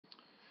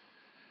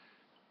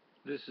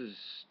This is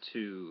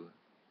to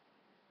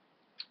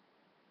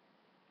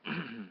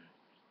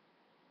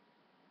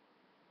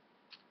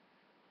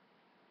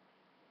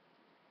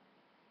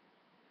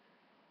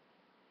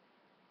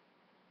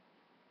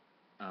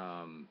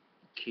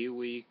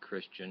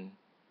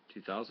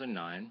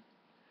kiwichristian2009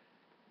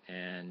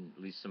 and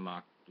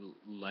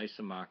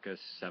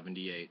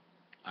lysamachus78.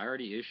 I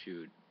already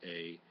issued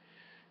a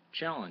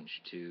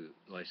challenge to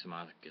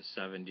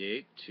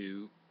lysamachus78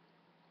 to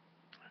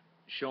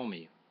show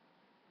me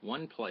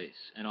one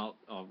place, and I'll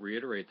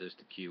reiterate this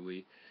to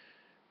Kiwi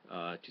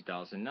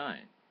 2009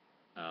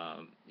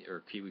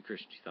 or Kiwi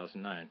Christian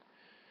 2009.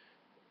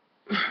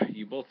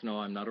 You both know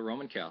I'm not a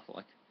Roman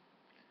Catholic.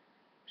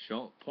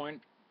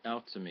 Point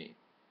out to me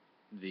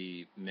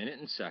the minute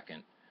and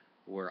second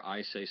where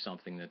I say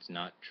something that's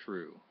not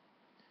true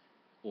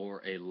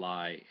or a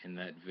lie in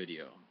that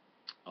video.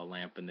 A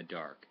lamp in the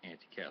dark,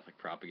 anti-Catholic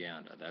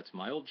propaganda. That's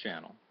my old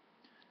channel.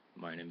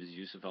 My name is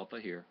Yusuf Al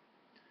Tahir.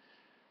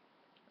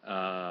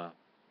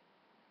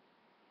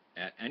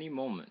 At any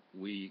moment,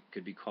 we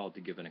could be called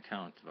to give an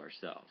account of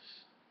ourselves.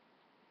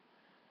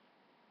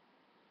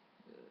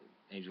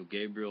 Angel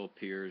Gabriel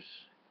appears,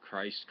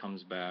 Christ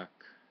comes back,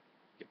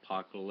 the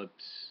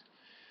apocalypse,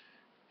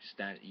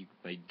 you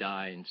may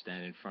die and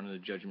stand in front of the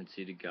judgment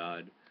seat of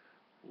God.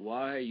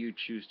 Why you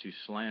choose to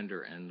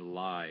slander and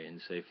lie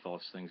and say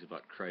false things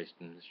about Christ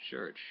and His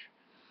church?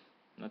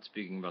 I'm not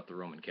speaking about the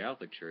Roman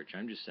Catholic Church.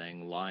 I'm just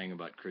saying lying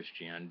about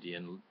Christianity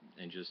and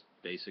just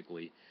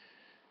basically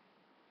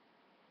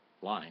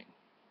lying.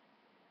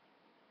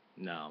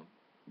 Now,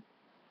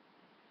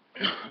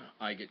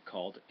 I get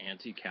called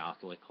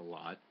anti-Catholic a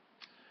lot.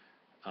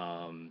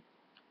 I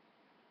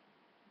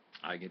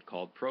get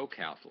called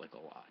pro-Catholic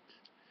a lot.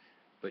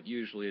 But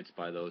usually it's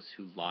by those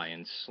who lie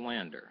and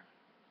slander.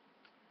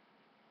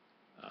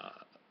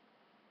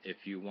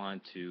 If you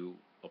want to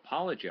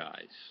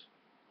apologize,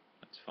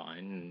 that's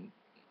fine, and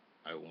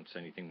I won't say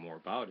anything more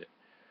about it.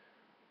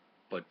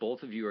 But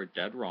both of you are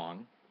dead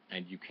wrong,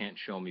 and you can't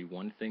show me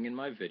one thing in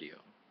my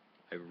video.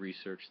 I've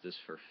researched this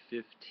for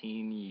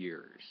 15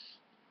 years.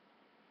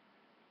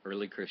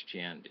 Early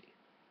Christianity.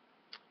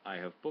 I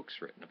have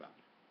books written about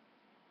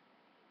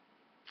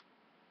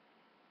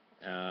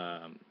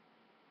it.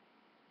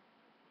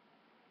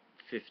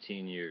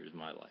 15 years of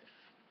my life,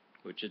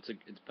 which it's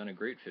been a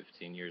great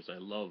 15 years. I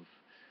love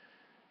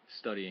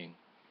studying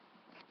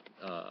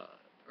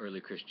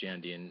early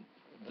Christianity and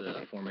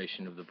the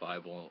formation of the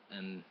Bible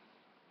and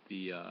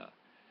the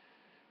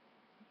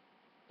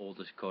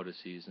oldest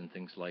codices and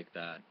things like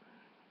that.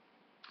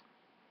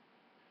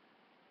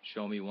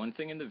 Show me one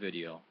thing in the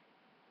video,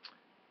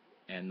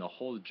 and the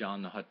whole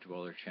John the Hut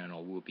Dweller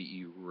channel will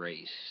be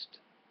erased.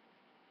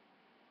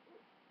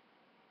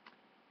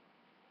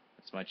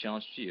 That's my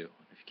challenge to you.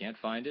 If you can't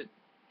find it,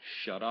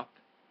 shut up,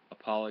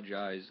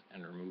 apologize,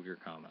 and remove your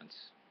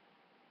comments.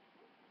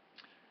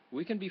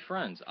 We can be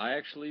friends. I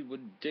actually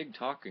would dig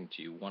talking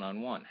to you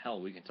one-on-one.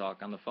 Hell, we can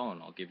talk on the phone.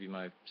 I'll give you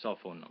my cell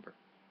phone number.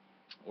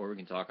 Or we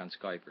can talk on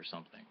Skype or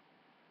something.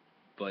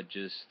 But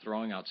just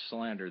throwing out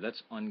slander,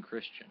 that's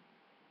un-Christian.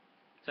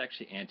 It's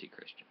actually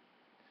anti-Christian.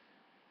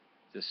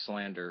 To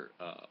slander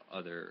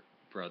other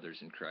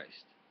brothers in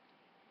Christ.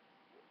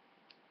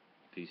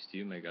 Peace to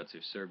you. May God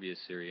save Serbia,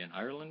 Syria, and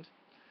Ireland.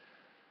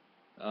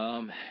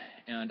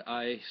 And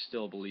I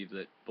still believe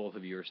that both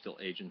of you are still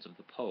agents of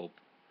the Pope,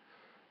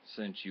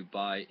 since you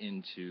buy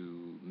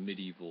into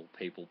medieval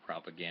papal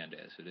propaganda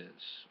as it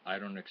is. I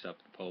don't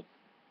accept the Pope.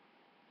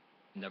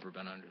 Never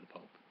been under the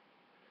Pope.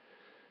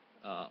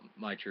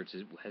 My church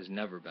has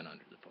never been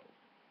under the Pope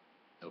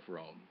of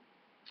Rome.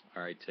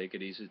 Alright, take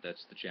it easy.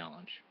 That's the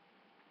challenge.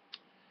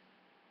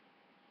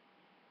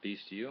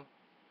 Peace to you.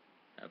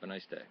 Have a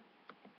nice day.